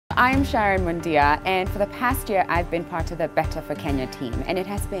I'm Sharon Mundia, and for the past year I've been part of the Better for Kenya team, and it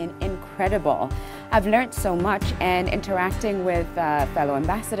has been incredible. I've learned so much, and interacting with fellow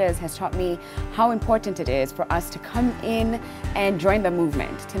ambassadors has taught me how important it is for us to come in and join the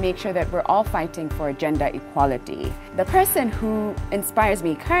movement to make sure that we're all fighting for gender equality. The person who inspires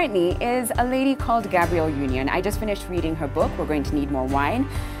me currently is a lady called Gabrielle Union. I just finished reading her book, We're Going to Need More Wine,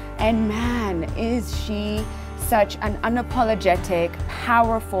 and man, is she such an unapologetic,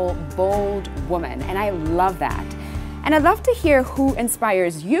 powerful, bold woman, and I love that. And I'd love to hear who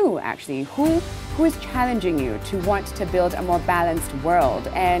inspires you, actually, who is challenging you to want to build a more balanced world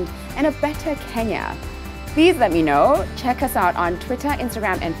and a better Kenya. Please let me know. Check us out on Twitter,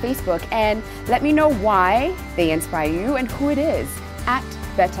 Instagram, and Facebook, and let me know why they inspire you and who it is at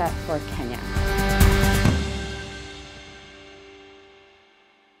Better for Kenya.